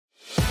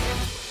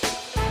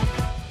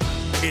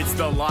It's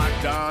the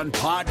Locked On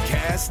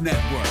Podcast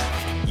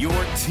Network, your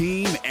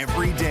team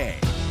every day.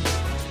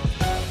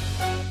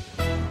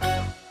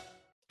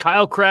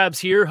 Kyle Krabs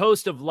here,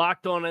 host of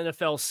Locked On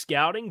NFL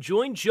Scouting.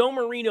 Join Joe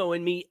Marino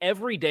and me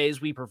every day as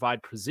we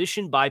provide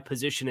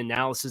position-by-position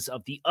analysis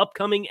of the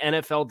upcoming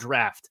NFL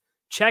Draft.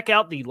 Check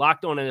out the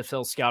Locked On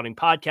NFL Scouting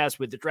podcast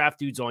with the Draft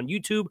Dudes on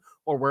YouTube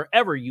or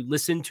wherever you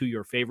listen to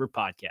your favorite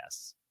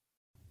podcasts.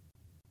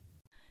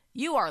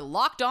 You are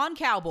Locked On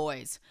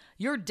Cowboys,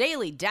 your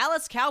daily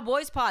Dallas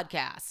Cowboys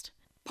podcast.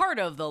 Part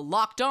of the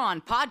Locked On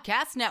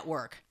Podcast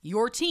Network,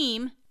 your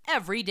team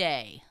every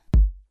day.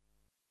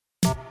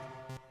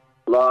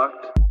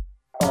 Locked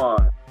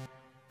On.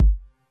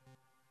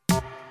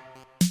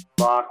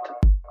 Locked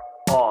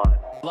On.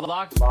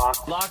 Locked On.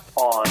 Locked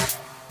On.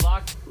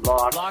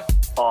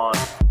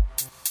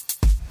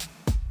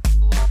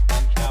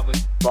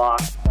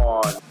 Locked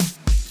On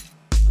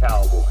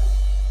Cowboys.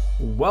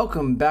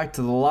 Welcome back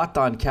to the Locked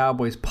On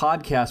Cowboys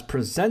podcast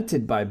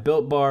presented by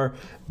Built Bar.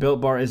 Built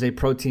Bar is a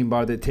protein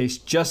bar that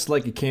tastes just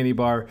like a candy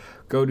bar.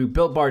 Go to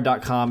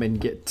BuiltBar.com and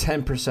get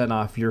 10%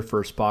 off your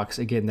first box.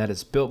 Again, that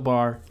is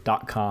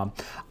BuiltBar.com.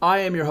 I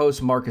am your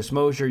host, Marcus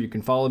Mosier. You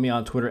can follow me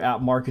on Twitter at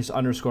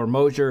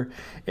Marcus_Mosier.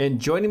 And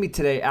joining me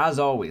today, as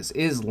always,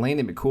 is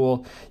Landon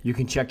McCool. You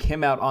can check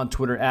him out on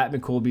Twitter at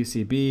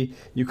McCoolBCB.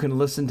 You can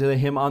listen to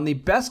him on the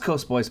Best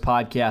Coast Boys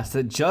podcast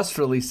that just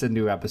released a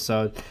new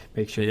episode.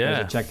 Make sure you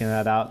guys are checking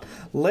that out.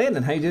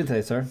 Landon, how you doing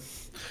today, sir?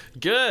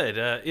 Good.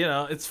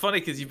 It's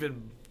funny because you've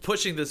been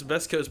pushing this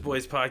Best Coast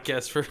Boys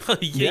podcast for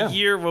a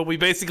year when we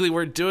basically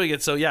weren't doing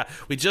it. So,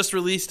 we just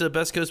released a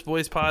Best Coast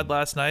Boys pod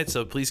last night,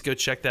 so please go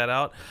check that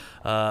out.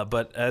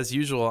 But as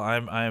usual,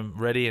 I'm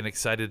ready and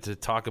excited to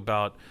talk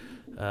about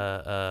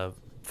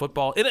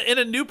football in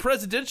a new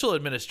presidential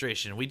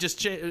administration. We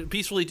just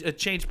peacefully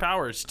changed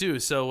powers, too.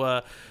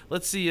 So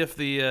let's see if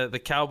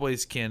the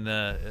Cowboys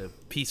can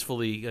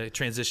peacefully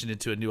transition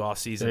into a new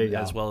offseason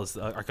as well as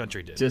our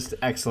country did. Just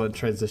excellent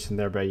transition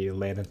there by you,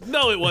 Landon.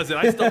 No, it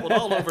wasn't. I stumbled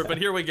all over, but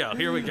here we go.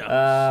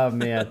 Oh,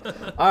 man.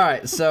 All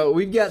right, so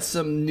we've got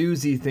some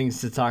newsy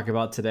things to talk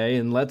about today,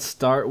 and let's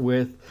start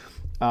with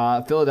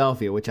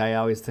Philadelphia, which I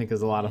always think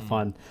is a lot of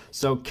fun.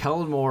 So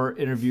Kellen Moore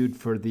interviewed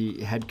for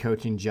the head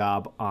coaching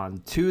job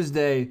on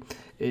Tuesday.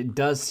 It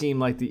does seem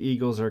like the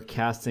Eagles are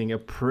casting a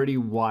pretty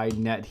wide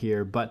net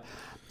here, but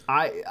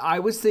I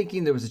was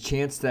thinking there was a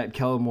chance that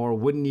Kellen Moore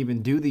wouldn't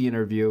even do the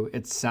interview.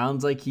 It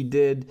sounds like he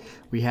did.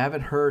 We haven't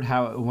heard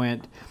how it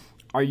went.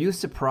 Are you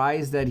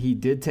surprised that he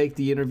did take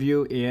the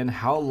interview, and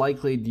how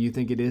likely do you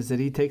think it is that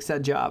he takes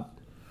that job?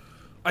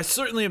 I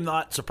certainly am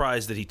not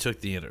surprised that he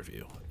took the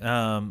interview,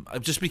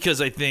 just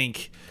because I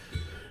think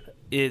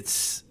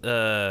it's,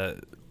 there's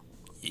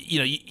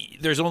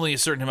only a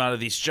certain amount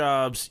of these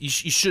jobs. You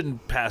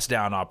shouldn't pass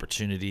down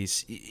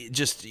opportunities,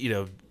 just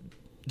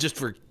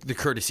for the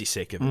courtesy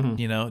sake of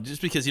it,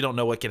 just because you don't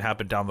know what can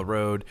happen down the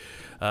road.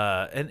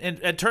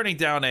 And turning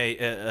down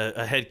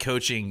a head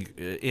coaching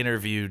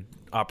interview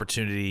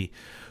opportunity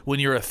when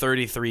you're a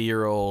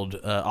 33-year-old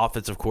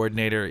offensive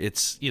coordinator,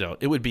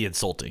 it would be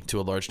insulting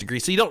to a large degree.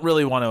 So you don't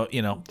really want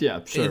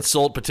to,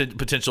 insult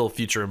potential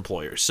future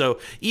employers. So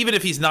even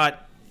if he's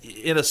not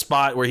in a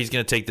spot where he's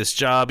going to take this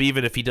job,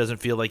 even if he doesn't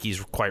feel like he's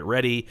quite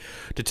ready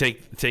to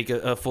take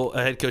a full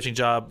head coaching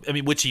job, I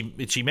mean, which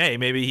he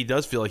maybe he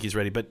does feel like he's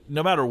ready, but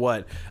no matter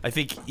what, I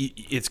think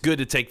it's good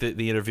to take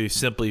the interview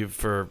simply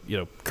for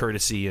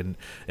courtesy and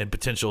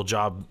potential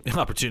job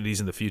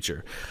opportunities in the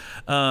future.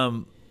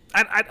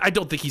 I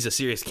don't think he's a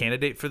serious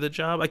candidate for the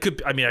job. I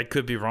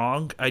could be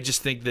wrong. I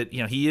just think that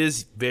he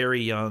is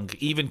very young,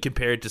 even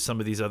compared to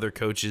some of these other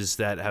coaches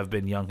that have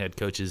been young head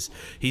coaches.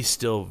 He's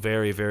still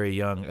very, very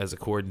young as a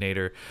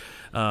coordinator.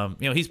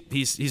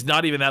 He's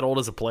not even that old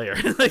as a player.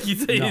 Like you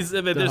say, there's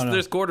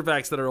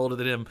quarterbacks that are older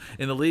than him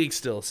in the league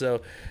still.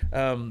 So.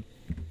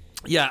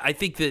 I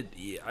think that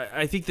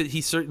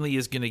he certainly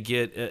is going to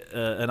get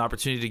an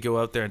opportunity to go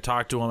out there and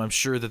talk to him. I'm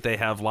sure that they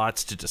have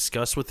lots to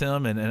discuss with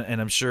him,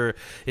 and I'm sure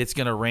it's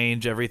going to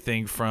range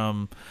everything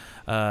from,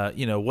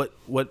 what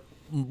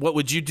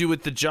would you do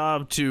with the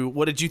job to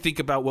what did you think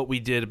about what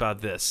we did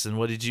about this, and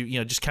what did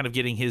you just kind of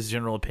getting his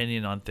general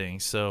opinion on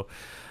things. So.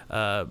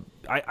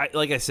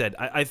 Like I said,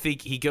 I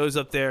think he goes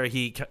up there.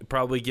 He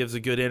probably gives a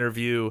good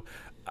interview.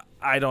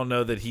 I don't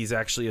know that he's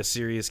actually a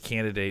serious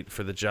candidate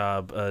for the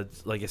job,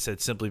 like I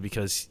said, simply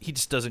because he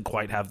just doesn't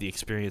quite have the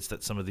experience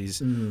that some of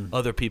these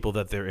other people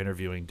that they're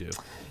interviewing do.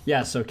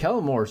 Yeah, so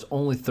Kellen Moore's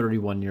only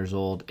 31 years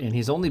old, and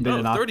he's only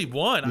been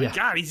 31? Yeah.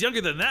 God, he's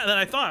younger than that than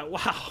I thought.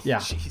 Wow. Yeah.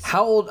 Jeez.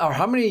 How old or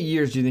how many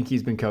years do you think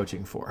he's been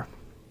coaching for?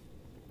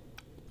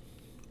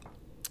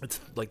 It's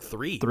like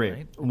three.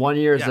 Right? 1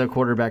 year as a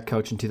quarterback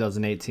coach in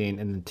 2018,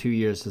 and then 2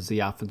 years as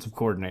the offensive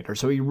coordinator.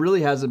 So he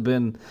really hasn't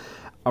been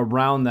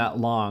around that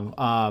long.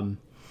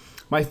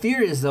 My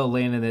fear is, though,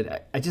 Landon,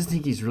 that I just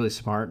think he's really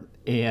smart,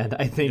 and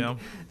I think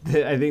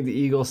the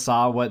Eagles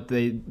saw what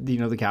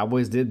the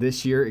Cowboys did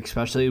this year,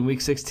 especially in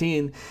Week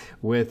 16,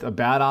 with a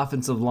bad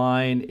offensive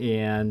line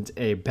and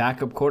a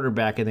backup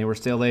quarterback, and they were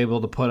still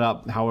able to put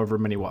up however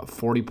many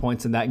 40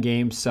 points in that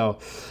game. So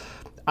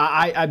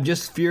I'm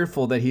just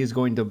fearful that he's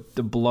going to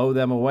blow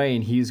them away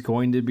and he's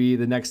going to be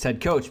the next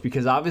head coach,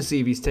 because obviously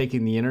if he's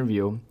taking the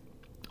interview,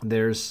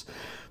 there's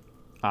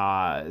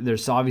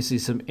obviously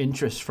some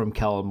interest from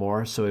Kellen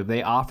Moore. So if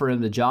they offer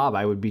him the job,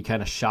 I would be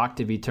kind of shocked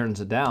if he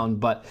turns it down.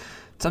 But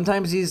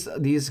sometimes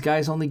these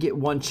guys only get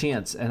one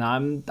chance, and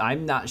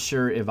I'm not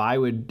sure if I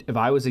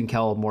was in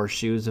Kellen Moore's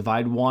shoes, if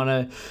I'd want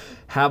to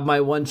have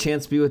my one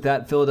chance be with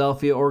that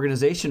Philadelphia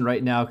organization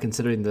right now,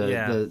 considering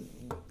the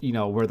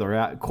where they're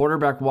at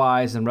quarterback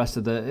wise and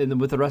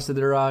with the rest of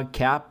their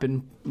cap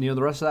and the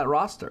rest of that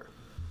roster.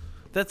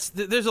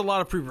 There's a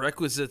lot of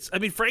prerequisites. I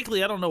mean,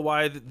 frankly, I don't know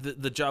why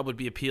the job would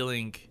be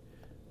appealing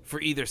for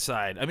either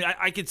side. I mean,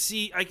 I could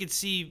see,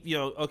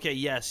 okay,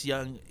 yes,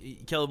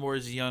 Kellen Moore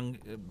is a young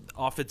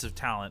offensive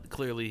talent.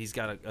 Clearly, he's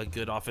got a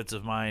good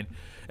offensive mind,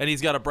 and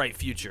he's got a bright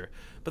future.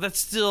 But that's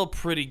still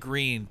pretty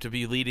green to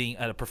be leading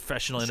at a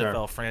professional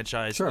NFL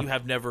franchise. Sure. You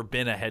have never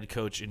been a head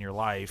coach in your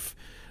life.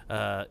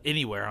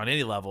 Anywhere on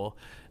any level.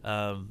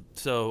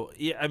 So,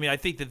 yeah, I mean, I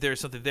think that there's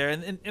something there.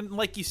 And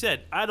like you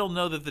said, I don't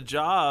know that the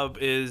job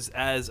is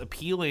as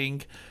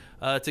appealing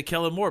to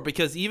Kellen Moore,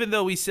 because even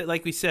though we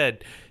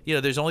said,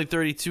 there's only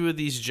 32 of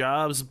these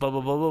jobs, blah, blah,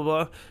 blah, blah,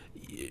 blah.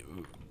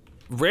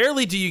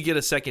 Rarely do you get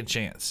a second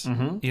chance.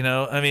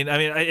 Mm-hmm. I mean,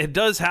 it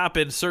does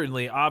happen,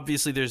 certainly.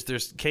 Obviously,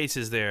 there's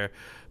cases there.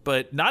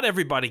 But not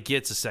everybody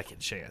gets a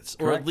second chance,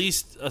 or at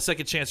least a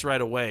second chance right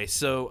away.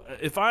 So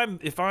if I'm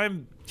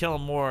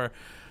Kellen Moore,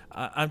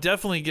 I'm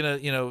definitely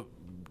gonna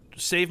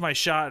save my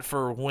shot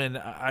for when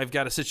I've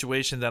got a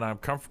situation that I'm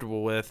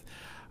comfortable with.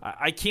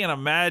 I can't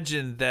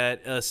imagine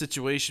that a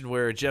situation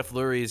where Jeff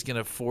Lurie is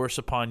gonna force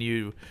upon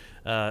you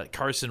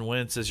Carson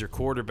Wentz as your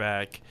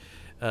quarterback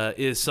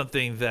is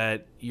something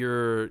that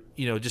you're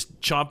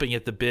just chomping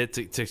at the bit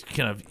to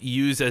kind of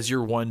use as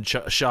your one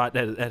shot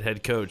at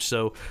head coach.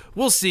 So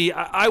we'll see.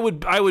 I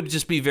would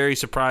just be very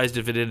surprised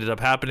if it ended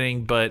up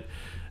happening, but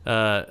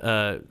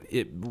I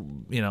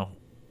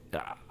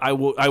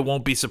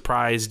won't be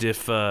surprised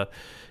if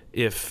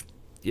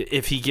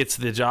he gets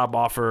the job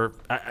offer,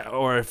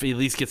 or if he at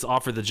least gets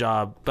offered the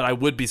job. But I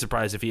would be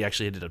surprised if he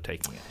actually ended up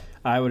taking it.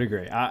 I would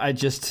agree.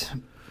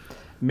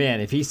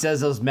 Man, if he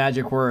says those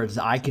magic words,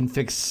 I can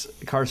fix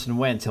Carson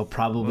Wentz, he'll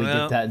probably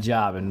get that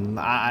job. And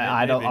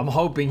I'm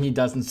hoping he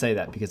doesn't say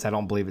that, because I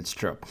don't believe it's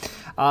true.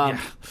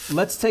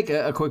 Let's take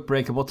a quick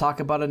break, and we'll talk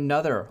about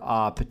another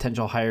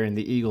potential hiring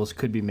the Eagles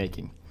could be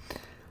making.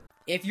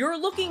 If you're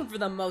looking for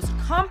the most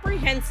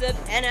comprehensive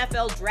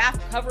NFL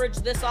draft coverage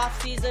this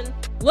offseason,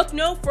 look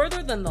no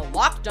further than the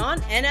Locked On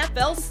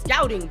NFL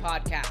Scouting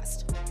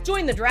Podcast.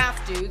 Join the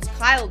draft dudes,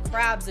 Kyle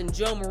Krabs and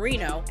Joe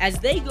Marino, as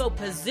they go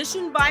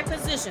position by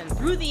position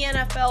through the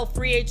NFL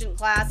free agent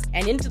class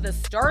and into the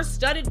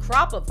star-studded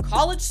crop of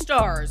college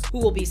stars who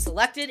will be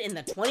selected in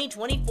the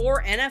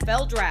 2024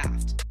 NFL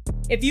Draft.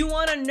 If you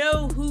want to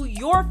know who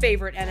your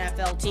favorite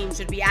NFL team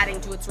should be adding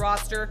to its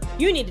roster,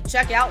 you need to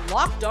check out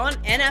Locked On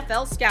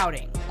NFL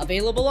Scouting,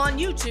 available on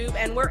YouTube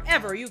and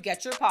wherever you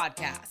get your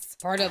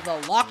podcasts. Part of the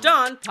Locked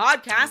On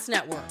Podcast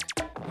Network,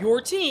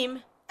 your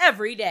team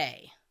every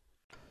day.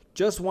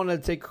 Just wanted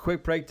to take a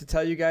quick break to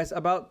tell you guys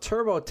about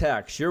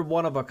TurboTax. You're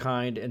one of a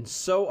kind, and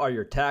so are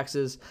your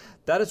taxes.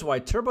 That is why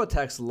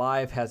TurboTax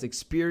Live has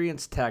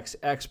experienced tax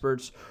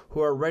experts who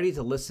are ready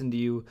to listen to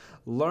you,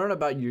 learn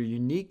about your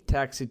unique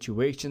tax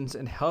situations,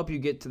 and help you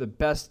get to the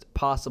best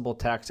possible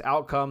tax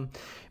outcome.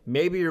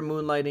 Maybe you're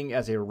moonlighting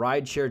as a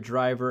rideshare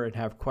driver and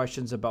have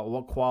questions about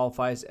what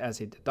qualifies as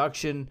a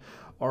deduction.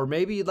 Or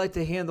maybe you'd like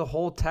to hand the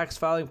whole tax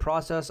filing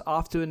process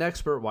off to an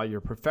expert while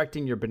you're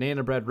perfecting your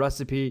banana bread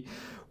recipe.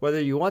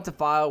 Whether you want to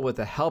file with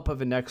the help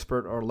of an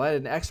expert or let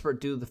an expert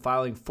do the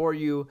filing for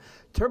you,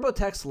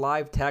 TurboTax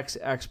Live tax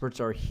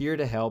experts are here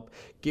to help,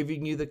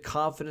 giving you the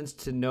confidence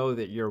to know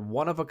that you're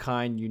one of a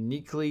kind,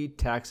 uniquely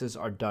taxes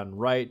are done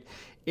right.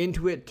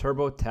 Intuit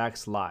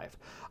TurboTax Live.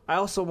 I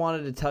also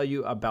wanted to tell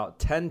you about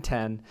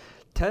 1010.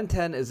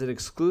 1010 is an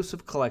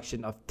exclusive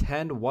collection of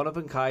 10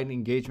 one-of-a-kind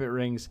engagement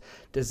rings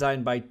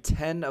designed by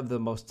 10 of the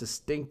most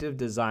distinctive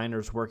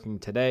designers working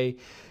today.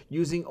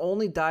 Using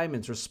only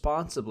diamonds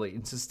responsibly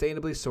and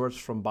sustainably sourced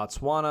from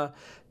Botswana,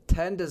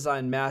 10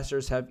 design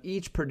masters have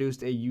each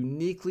produced a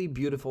uniquely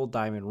beautiful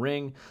diamond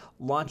ring,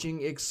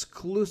 launching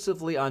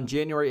exclusively on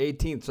January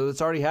 18th. So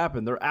that's already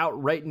happened. They're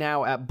out right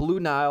now at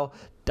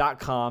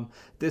BlueNile.com.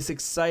 This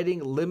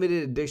exciting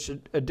limited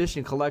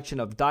edition collection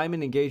of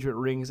diamond engagement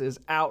rings is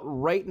out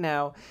right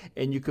now,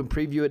 and you can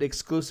preview it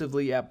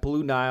exclusively at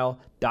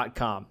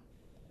BlueNile.com.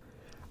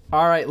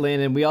 All right,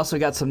 Landon, we also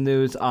got some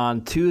news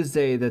on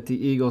Tuesday that the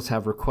Eagles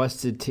have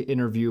requested to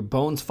interview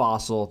Bones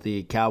Fassel,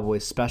 the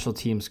Cowboys special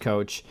teams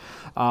coach.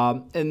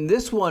 And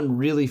this one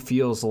really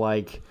feels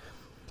like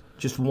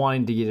just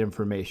wanting to get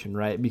information,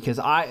 right? Because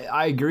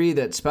I agree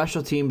that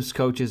special teams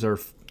coaches are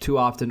too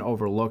often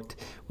overlooked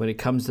when it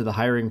comes to the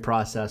hiring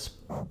process.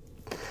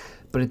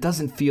 But it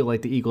doesn't feel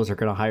like the Eagles are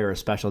going to hire a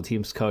special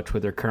teams coach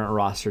with their current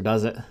roster,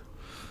 does it?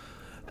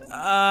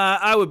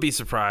 I would be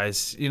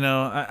surprised.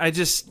 I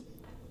just,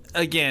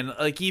 again,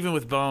 like even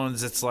with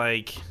Bones, it's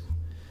like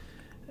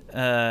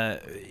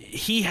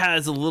he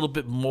has a little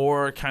bit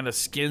more kind of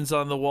skins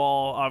on the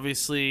wall,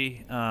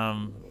 obviously,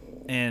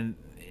 and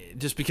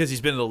just because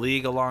he's been in the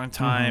league a long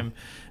time.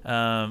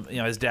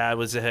 His dad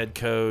was a head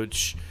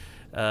coach.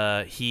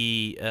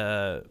 He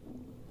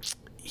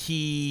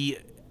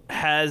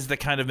has the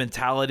kind of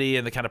mentality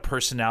and the kind of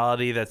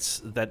personality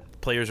that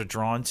players are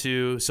drawn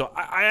to. So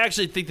I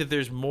actually think that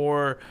there's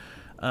more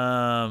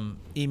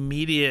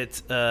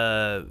immediate,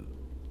 kind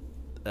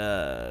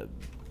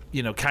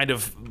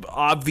of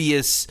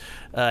obvious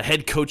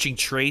head coaching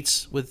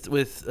traits with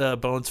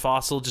Bones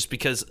Fassel, just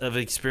because of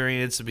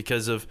experience and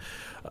because of.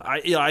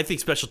 I think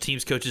special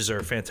teams coaches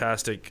are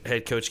fantastic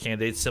head coach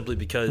candidates simply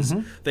because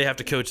they have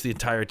to coach the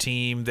entire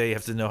team. They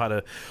have to know how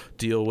to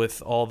deal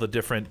with all the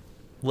different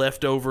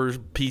leftover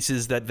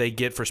pieces that they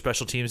get for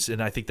special teams,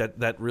 and I think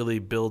that really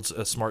builds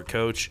a smart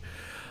coach.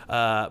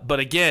 But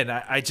again,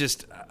 I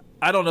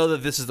don't know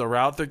that this is the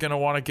route they're going to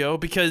want to go,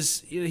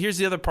 because here's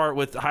the other part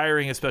with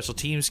hiring a special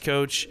teams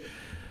coach.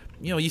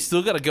 You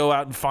still got to go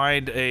out and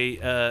find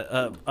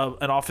an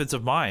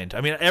offensive mind.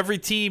 I mean, every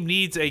team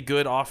needs a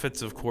good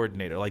offensive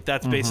coordinator. Like,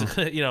 that's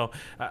basically,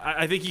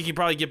 I think you can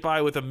probably get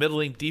by with a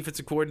middling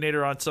defensive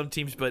coordinator on some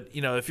teams, but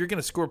if you're going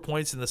to score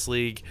points in this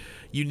league,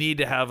 you need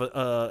to have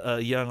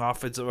a young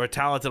offensive or a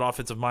talented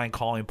offensive mind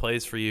calling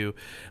plays for you.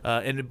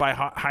 And by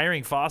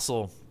hiring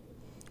Fassel,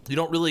 you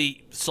don't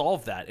really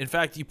solve that. In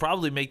fact, you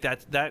probably make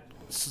that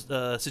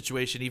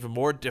situation even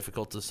more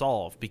difficult to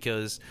solve,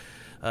 because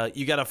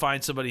you got to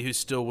find somebody who's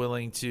still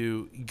willing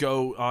to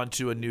go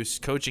onto a new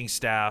coaching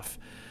staff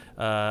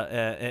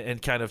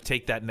and kind of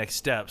take that next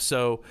step.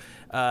 So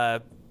I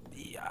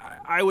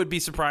would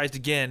be surprised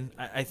again.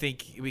 I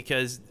think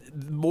because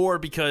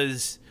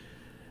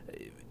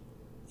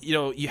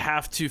you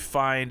have to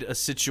find a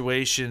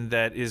situation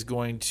that is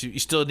going to. You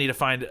still need to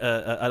find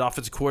an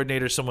offensive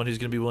coordinator, someone who's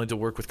going to be willing to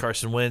work with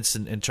Carson Wentz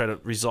and try to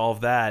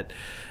resolve that.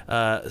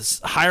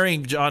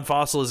 Hiring John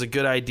Fassel is a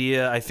good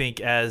idea, I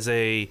think, as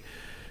a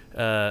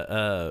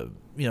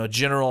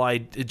general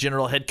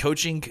head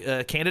coaching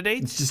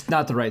candidate. It's just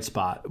not the right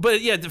spot.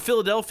 But yeah, to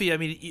Philadelphia, I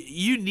mean,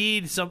 you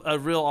need a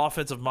real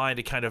offensive mind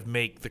to kind of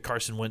make the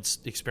Carson Wentz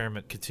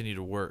experiment continue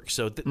to work.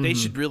 So they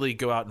should really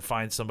go out and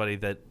find somebody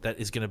that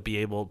is going to be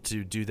able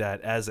to do that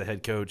as a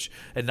head coach,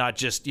 and not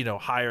just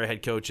hire a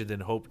head coach and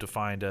then hope to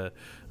find an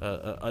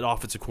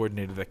offensive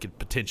coordinator that could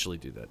potentially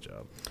do that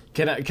job.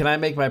 Can I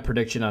make my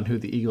prediction on who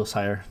the Eagles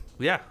hire?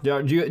 Yeah.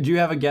 Do you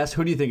have a guess?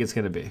 Who do you think it's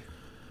going to be?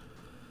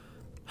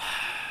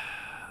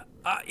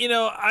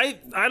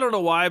 I don't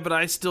know why, but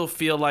I still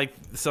feel like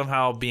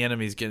somehow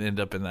Bieniemy's going to end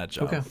up in that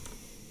job. Okay.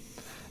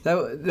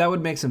 That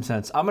would make some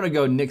sense. I'm going to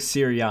go Nick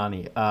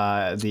Sirianni,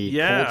 the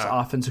Colts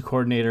offensive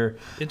coordinator.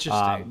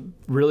 Interesting.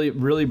 Really,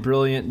 really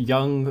brilliant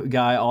young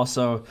guy.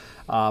 Also,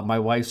 my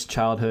wife's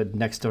childhood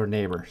next door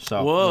neighbor.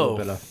 So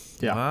whoa.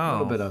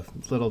 A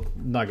little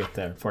nugget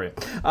there for you.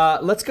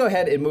 Let's go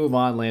ahead and move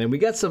on, Landon. We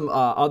got some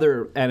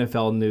other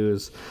NFL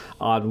news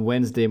on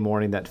Wednesday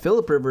morning that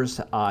Phillip Rivers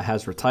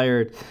has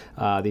retired,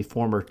 the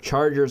former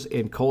Chargers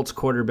and Colts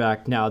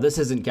quarterback. Now, this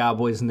isn't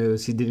Cowboys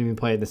news. He didn't even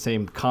play in the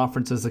same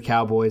conference as the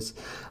Cowboys.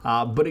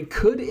 But it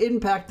could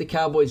impact the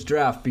Cowboys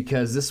draft,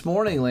 because this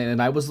morning, Landon,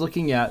 I was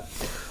looking at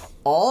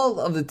all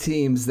of the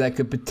teams that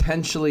could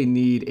potentially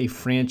need a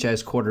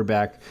franchise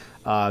quarterback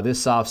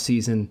this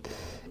offseason.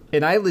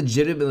 And I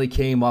legitimately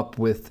came up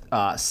with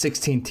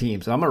 16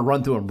 teams. I'm going to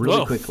run through them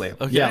really quickly.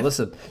 Okay. Yeah,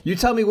 listen. You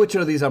tell me which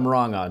one of these I'm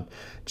wrong on.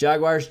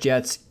 Jaguars,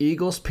 Jets,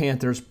 Eagles,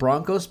 Panthers,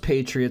 Broncos,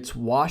 Patriots,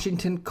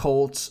 Washington,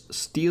 Colts,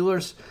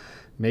 Steelers,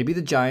 maybe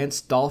the Giants,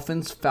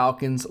 Dolphins,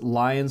 Falcons,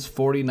 Lions,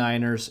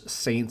 49ers,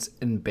 Saints,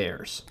 and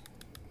Bears.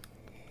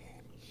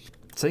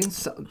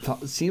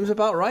 Seems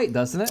about right,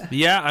 doesn't it?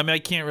 Yeah, I mean, I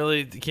can't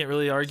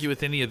really argue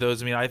with any of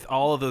those. I mean,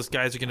 all of those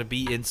guys are going to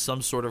be in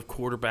some sort of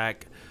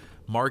quarterback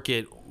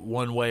market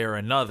one way or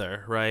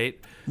another, right?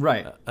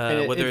 Right.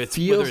 Whether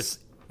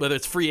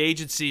it's free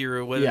agency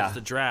or whether it's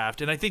the draft.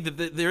 And I think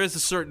that there is a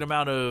certain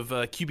amount of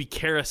QB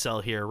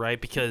carousel here, right?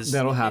 Because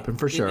that'll happen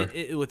for sure.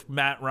 With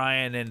Matt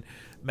Ryan and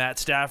Matt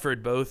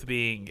Stafford both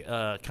being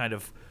kind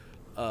of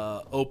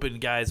open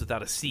guys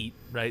without a seat,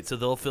 right? So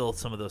they'll fill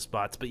some of those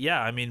spots. But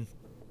yeah, I mean,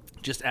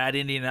 just add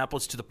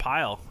Indianapolis to the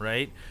pile,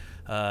 right?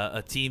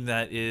 A team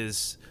that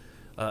is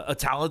a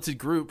talented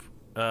group.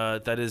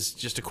 That is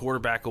just a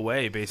quarterback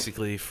away,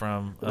 basically,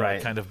 from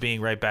kind of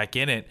being right back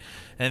in it.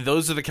 And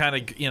those are the kind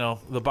of,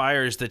 the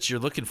buyers that you're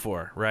looking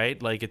for,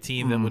 right? Like a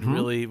team that would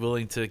really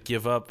willing to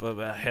give up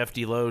a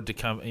hefty load to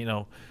come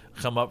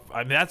up.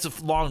 I mean, that's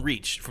a long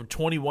reach from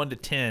 21 to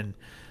 10.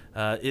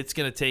 It's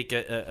going to take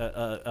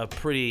a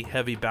pretty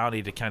heavy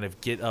bounty to kind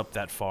of get up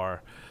that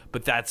far.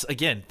 But that's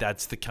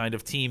the kind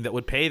of team that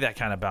would pay that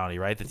kind of bounty,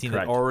 right? The team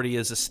that already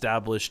is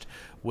established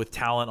with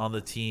talent on the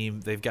team.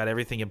 They've got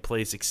everything in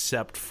place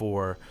except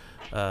for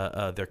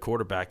their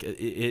quarterback.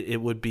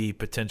 It would be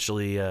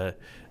potentially a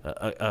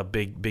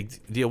big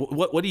deal.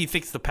 What do you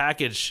think is the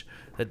package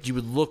that you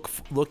would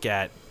look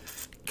at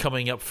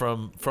coming up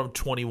from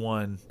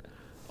 21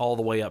 all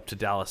the way up to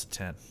Dallas at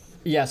 10?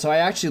 Yeah, so I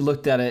actually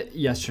looked at it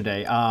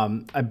yesterday.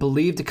 I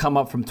believe to come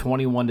up from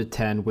 21 to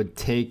 10 would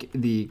take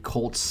the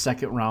Colts'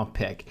 second-round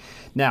pick.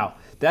 Now,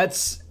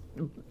 that's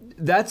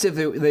if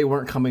they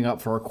weren't coming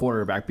up for a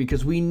quarterback,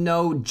 because we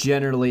know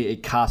generally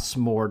it costs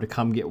more to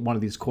come get one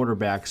of these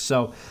quarterbacks.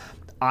 So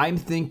I'm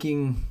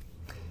thinking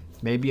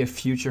maybe a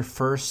future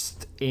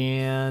first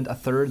and a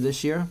third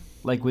this year.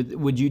 Like,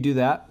 would you do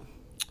that?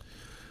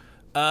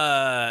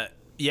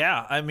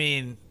 Yeah, I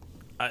mean,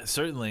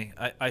 certainly.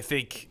 I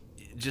think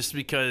just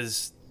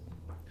because,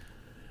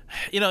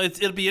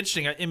 it'll be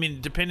interesting. I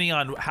mean, depending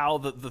on how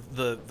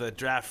the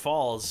draft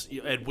falls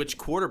and which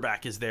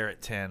quarterback is there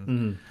at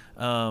 10,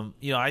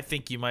 I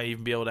think you might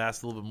even be able to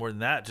ask a little bit more than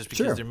that, just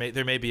because there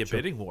may be a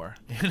bidding war.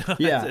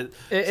 Yeah,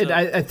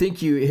 I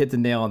think you hit the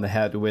nail on the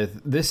head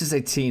with this is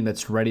a team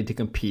that's ready to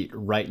compete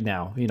right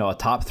now. A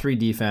top 3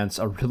 defense,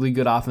 a really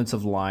good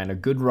offensive line, a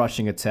good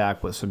rushing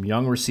attack with some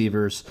young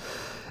receivers.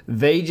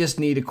 They just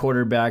need a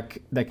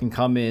quarterback that can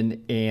come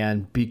in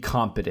and be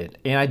competent.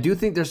 And I do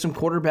think there's some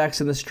quarterbacks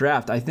in this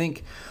draft. I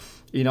think,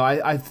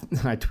 I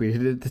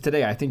tweeted it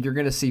today. I think you're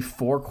going to see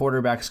 4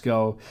 quarterbacks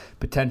go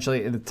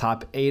potentially in the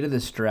top 8 of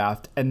this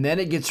draft. And then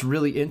it gets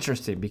really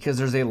interesting because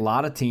there's a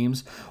lot of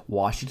teams,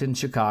 Washington,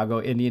 Chicago,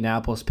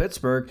 Indianapolis,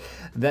 Pittsburgh,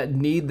 that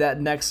need that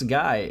next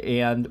guy.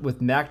 And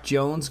with Mac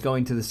Jones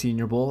going to the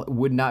Senior Bowl, it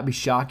would not be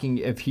shocking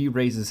if he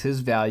raises his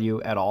value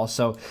at all.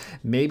 So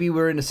maybe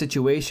we're in a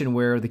situation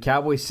where the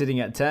Cowboys sitting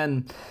at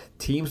 10,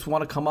 teams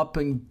want to come up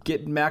and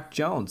get Mac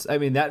Jones. I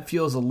mean, that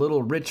feels a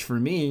little rich for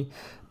me.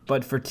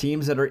 But for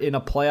teams that are in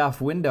a playoff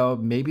window,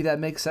 maybe that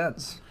makes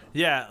sense.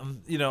 Yeah,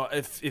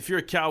 if you're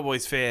a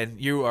Cowboys fan,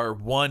 you are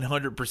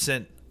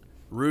 100%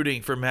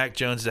 rooting for Mac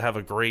Jones to have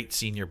a great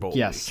Senior Bowl.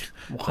 Yes,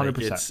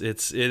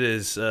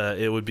 100%.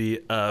 It would be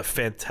a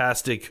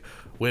fantastic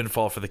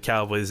windfall for the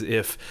Cowboys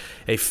if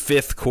a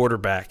 5th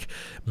quarterback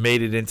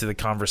made it into the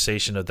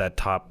conversation of that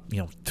top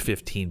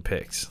 15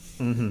 picks.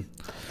 Mm-hmm.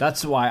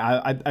 That's why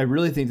I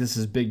really think this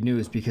is big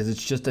news, because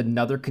it's just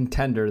another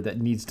contender that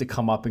needs to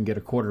come up and get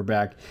a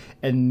quarterback.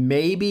 And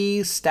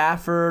maybe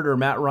Stafford or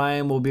Matt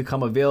Ryan will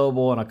become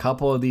available, and a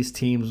couple of these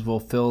teams will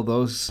fill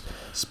those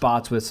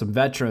spots with some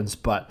veterans.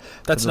 But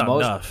that's not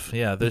enough.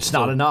 Yeah, there's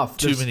not enough.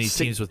 Too many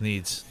teams with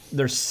needs.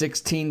 There's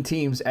 16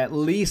 teams at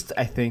least,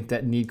 I think,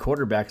 that need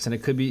quarterbacks, and it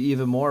could be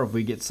even more if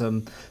we get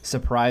some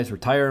surprise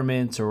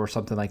retirements or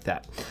something like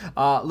that.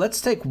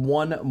 Let's take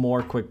one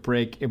more quick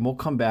break, and we'll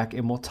come back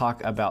and we'll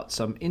talk about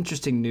some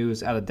interesting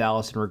news out of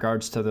Dallas in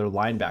regards to their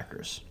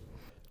linebackers.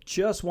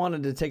 Just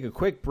wanted to take a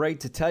quick break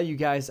to tell you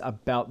guys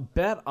about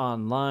Bet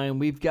Online.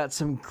 We've got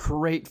some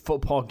great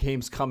football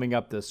games coming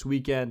up this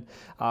weekend.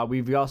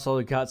 We've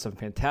also got some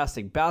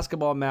fantastic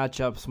basketball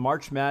matchups.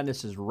 March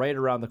Madness is right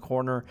around the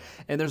corner,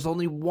 and there's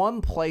only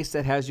one place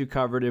that has you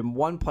covered and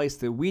one place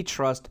that we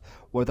trust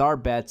with our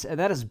bets, and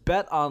that is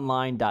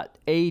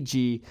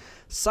betonline.ag.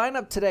 Sign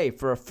up today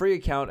for a free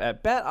account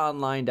at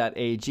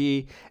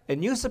betonline.ag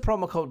and use the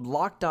promo code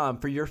LOCKEDON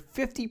for your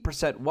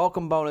 50%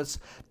 welcome bonus.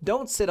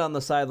 Don't sit on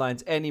the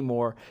sidelines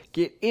anymore.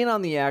 Get in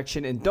on the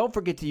action, and don't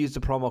forget to use the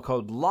promo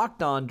code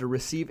LOCKEDON to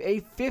receive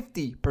a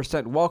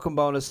 50% welcome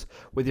bonus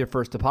with your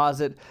first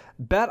deposit.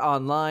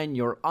 BetOnline,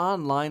 your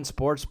online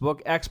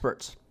sportsbook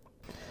experts.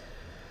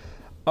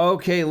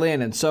 Okay,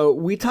 Landon. So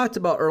we talked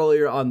about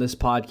earlier on this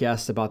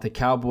podcast about the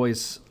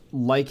Cowboys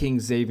liking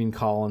Xavier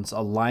Collins, a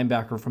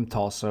linebacker from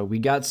Tulsa. We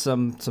got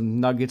some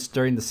nuggets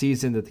during the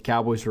season that the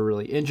Cowboys were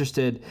really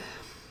interested.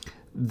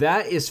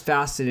 That is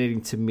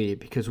fascinating to me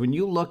because when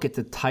you look at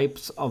the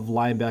types of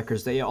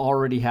linebackers they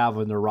already have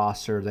on their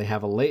roster, they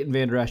have a Leighton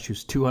Vander Esch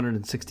who's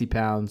 260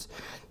 pounds,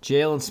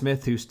 Jalen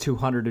Smith who's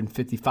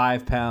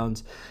 255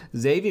 pounds.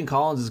 Xavier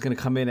Collins is going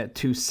to come in at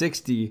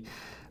 260.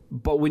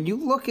 But when you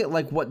look at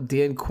like what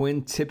Dan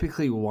Quinn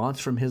typically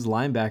wants from his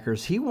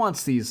linebackers, he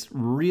wants these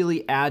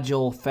really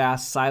agile,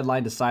 fast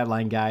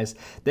sideline-to-sideline guys.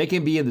 They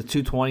can be in the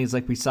 220s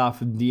like we saw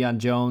from Deion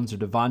Jones or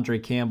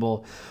Devondre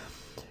Campbell.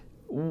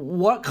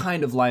 What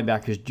kind of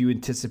linebackers do you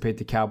anticipate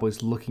the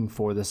Cowboys looking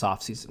for this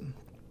offseason?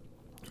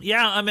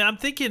 Yeah, I mean, I'm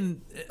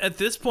thinking at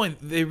this point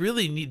they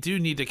really do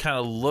need to kind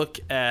of look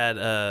at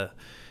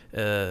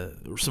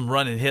some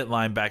run-and-hit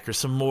linebackers,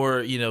 some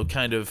more,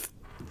 kind of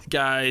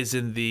guys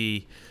in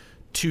the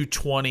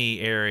 220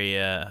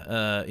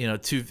 area,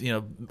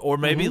 or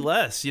maybe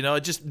less,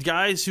 just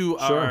guys who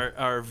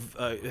are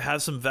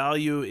have some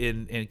value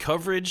in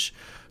coverage,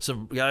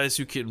 some guys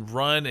who can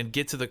run and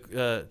get to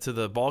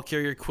the ball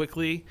carrier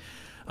quickly.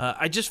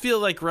 I just feel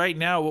like right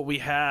now what we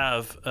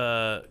have,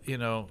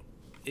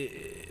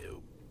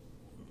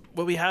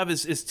 what we have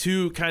is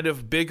two kind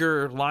of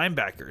bigger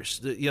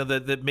linebackers,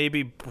 that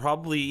maybe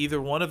probably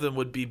either one of them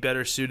would be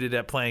better suited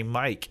at playing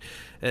Mike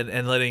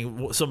and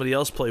letting somebody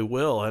else play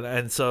Will.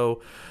 And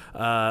so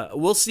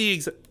we'll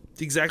see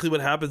exactly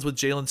what happens with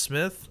Jalen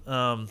Smith.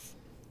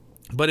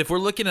 But if we're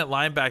looking at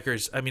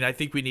linebackers, I mean, I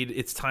think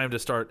it's time to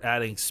start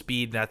adding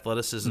speed and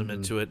athleticism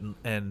into it.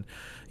 And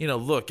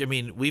look, I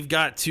mean, we've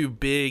got two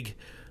big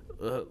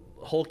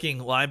hulking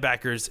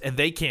linebackers, and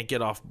they can't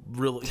get off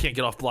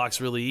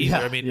blocks really either.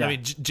 Yeah, I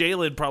mean,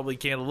 Jalen probably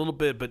can a little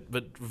bit, but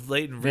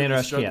Leighton really Van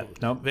Esch struggled.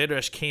 can't. Nope. Van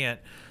Esch can't.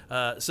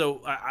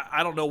 So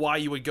I don't know why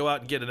you would go out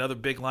and get another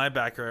big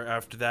linebacker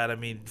after that. I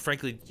mean,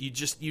 frankly,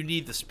 you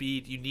need the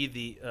speed, you need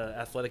the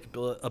athletic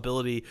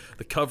ability,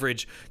 the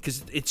coverage,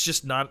 because it's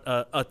just not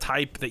a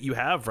type that you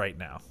have right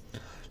now.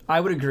 I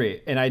would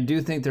agree, and I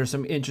do think there's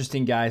some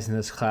interesting guys in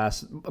this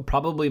class.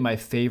 Probably my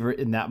favorite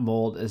in that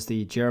mold is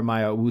the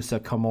Jeremiah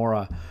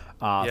Owusu-Kamara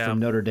from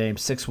Notre Dame,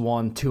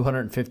 6'1",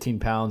 215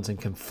 pounds, and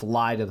can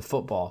fly to the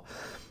football.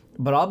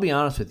 But I'll be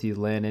honest with you,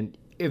 Lynn, and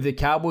if the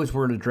Cowboys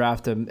were to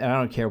draft him, and I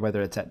don't care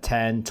whether it's at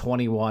 10,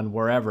 21,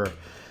 wherever,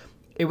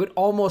 it would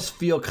almost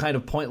feel kind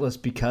of pointless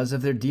because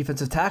of their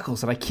defensive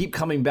tackles. And I keep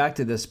coming back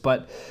to this,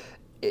 but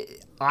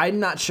I'm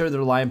not sure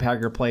their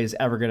linebacker play is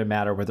ever going to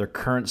matter with their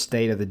current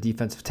state of the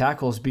defensive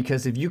tackles,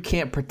 because if you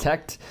can't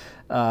protect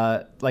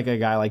like a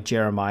guy like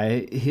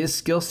Jeremiah, his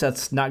skill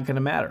set's not going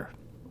to matter.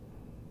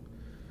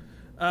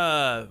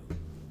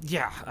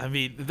 Yeah, I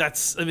mean,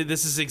 this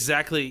is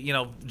exactly,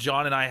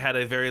 John and I had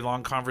a very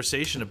long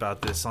conversation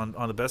about this on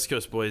the Best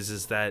Coast Boys,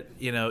 is that,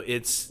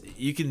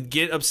 you can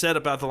get upset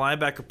about the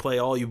linebacker play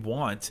all you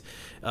want.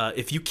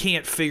 If you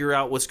can't figure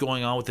out what's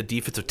going on with the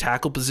defensive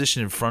tackle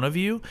position in front of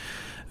you,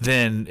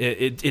 then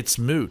it's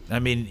moot. I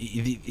mean,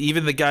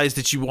 even the guys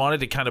that you wanted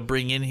to kind of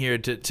bring in here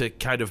to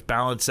kind of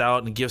balance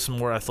out and give some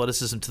more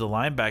athleticism to the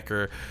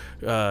linebacker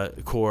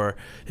core,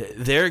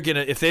 they're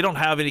gonna, if they don't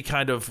have any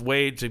kind of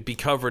way to be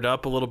covered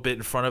up a little bit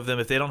in front of them,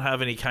 if they don't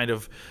have any kind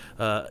of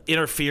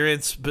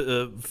interference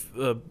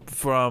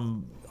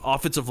from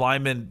offensive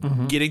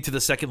linemen getting to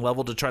the second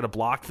level to try to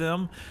block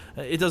them,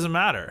 it doesn't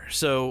matter.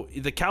 So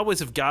the Cowboys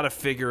have got to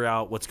figure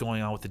out what's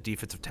going on with the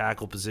defensive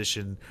tackle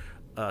position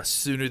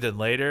sooner than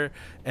later,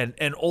 and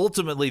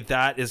ultimately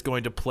that is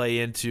going to play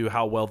into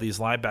how well these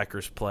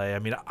linebackers play. I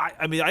mean,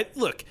 I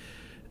look,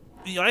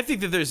 I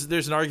think that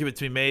there's an argument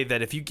to be made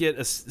that if you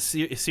get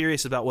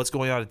serious about what's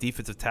going on at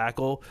defensive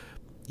tackle,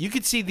 you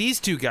could see these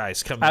two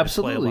guys come in and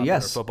play a lot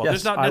better football. Yes,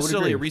 there's not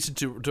necessarily a reason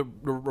to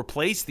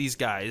replace these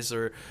guys.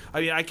 Or,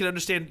 I mean, I can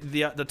understand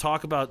the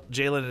talk about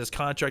Jalen and his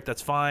contract.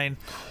 That's fine,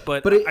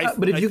 but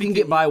if you can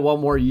get by one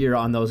more year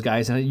on those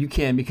guys, and you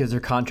can, because their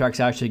contracts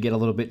actually get a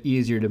little bit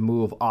easier to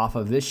move off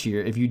of this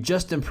year. If you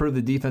just improve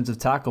the defensive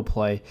tackle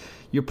play,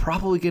 you're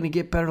probably going to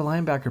get better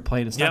linebacker play,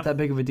 and it's not that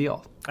big of a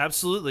deal.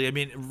 Absolutely. I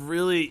mean,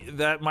 really,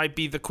 that might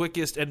be the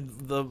quickest and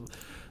the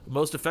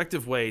most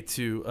effective way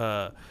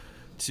to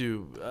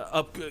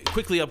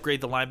quickly upgrade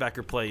the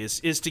linebacker play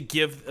is to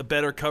give a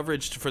better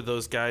coverage for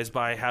those guys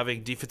by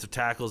having defensive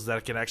tackles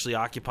that can actually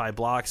occupy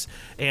blocks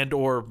and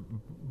or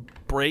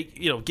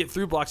break, get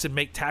through blocks and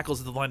make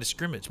tackles at the line of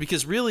scrimmage.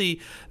 Because really,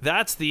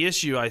 that's the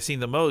issue I've seen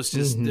the most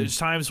is there's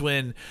times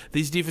when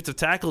these defensive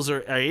tackles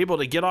are able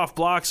to get off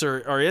blocks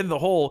or are in the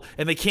hole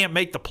and they can't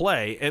make the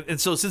play. And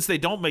so since they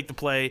don't make the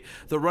play,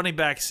 the running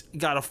backs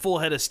got a full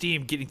head of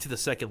steam getting to the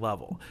second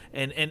level.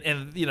 And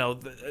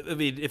I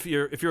mean, if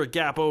you're a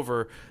gap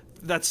over,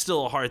 that's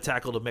still a hard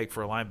tackle to make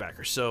for a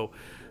linebacker. So,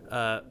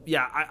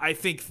 I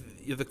think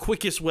the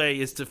quickest way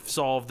is to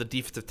solve the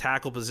defensive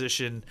tackle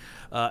position,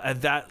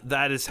 and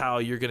that is how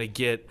you're going to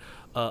get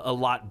a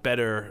lot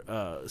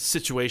better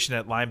situation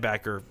at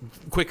linebacker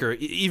quicker,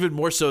 even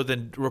more so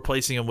than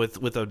replacing him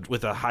with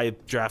a high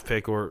draft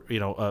pick or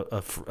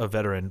a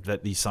veteran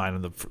that you sign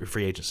in the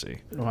free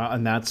agency. Well,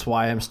 and that's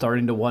why I'm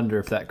starting to wonder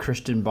if that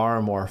Christian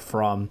Barmore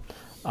from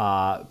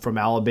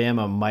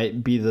Alabama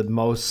might be the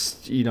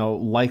most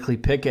likely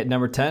pick at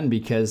number 10,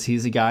 because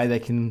he's a guy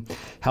that can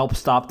help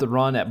stop the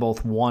run at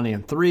both 1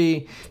 and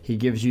 3. He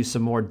gives you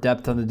some more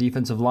depth on the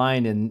defensive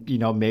line, and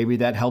maybe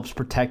that helps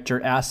protect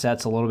your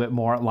assets a little bit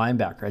more at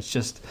linebacker. It's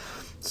just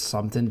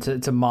something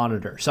to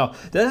monitor. So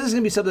this is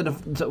going to be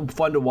something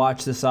fun to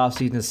watch this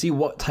offseason, to see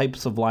what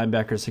types of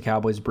linebackers the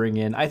Cowboys bring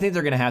in. I think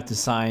they're going to have to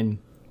sign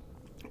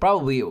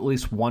probably at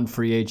least one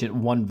free agent,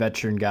 one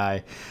veteran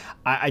guy.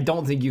 I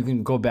don't think you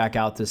can go back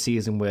out this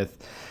season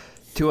with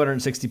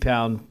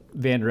 260-pound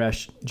Van Der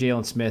Esch,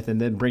 Jalen Smith,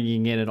 and then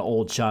bringing in an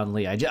old Sean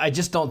Lee. I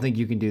just don't think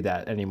you can do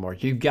that anymore.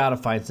 You've got to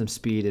find some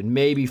speed, and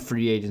maybe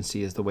free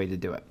agency is the way to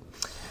do it.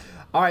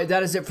 All right,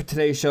 that is it for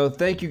today's show.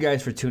 Thank you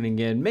guys for tuning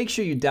in. Make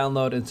sure you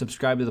download and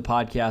subscribe to the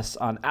podcast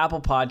on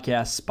Apple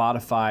Podcasts,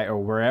 Spotify, or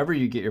wherever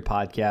you get your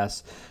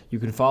podcasts. You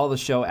can follow the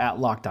show at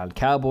Locked On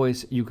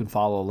Cowboys. You can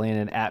follow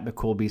Landon at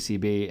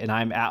McCoolBCB, and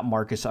I'm at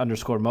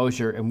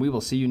Marcus_Mosier, and we will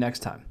see you next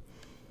time.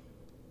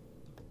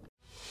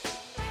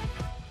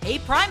 Hey,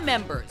 Prime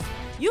members,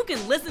 you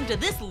can listen to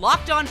this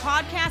Locked On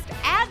podcast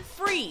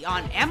ad-free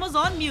on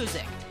Amazon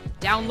Music.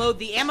 Download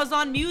the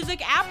Amazon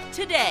Music app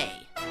today.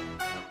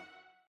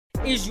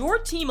 Is your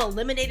team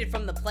eliminated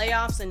from the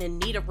playoffs and in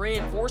need of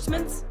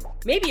reinforcements?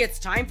 Maybe it's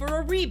time for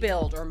a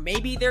rebuild, or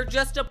maybe they're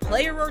just a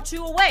player or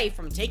two away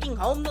from taking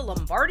home the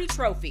Lombardi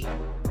Trophy.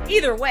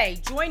 Either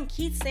way, join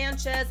Keith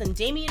Sanchez and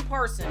Damian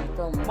Parson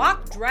for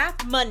Mock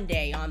Draft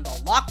Monday on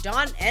the Locked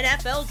On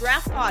NFL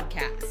Draft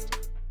Podcast.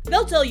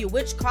 They'll tell you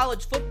which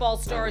college football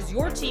stars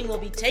your team will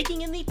be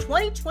taking in the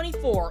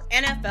 2024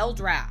 NFL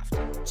Draft.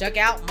 Check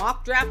out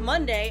Mock Draft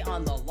Monday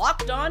on the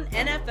Locked On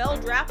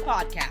NFL Draft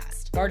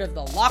Podcast, part of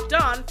the Locked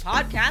On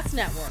Podcast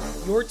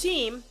Network, your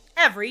team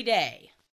every day.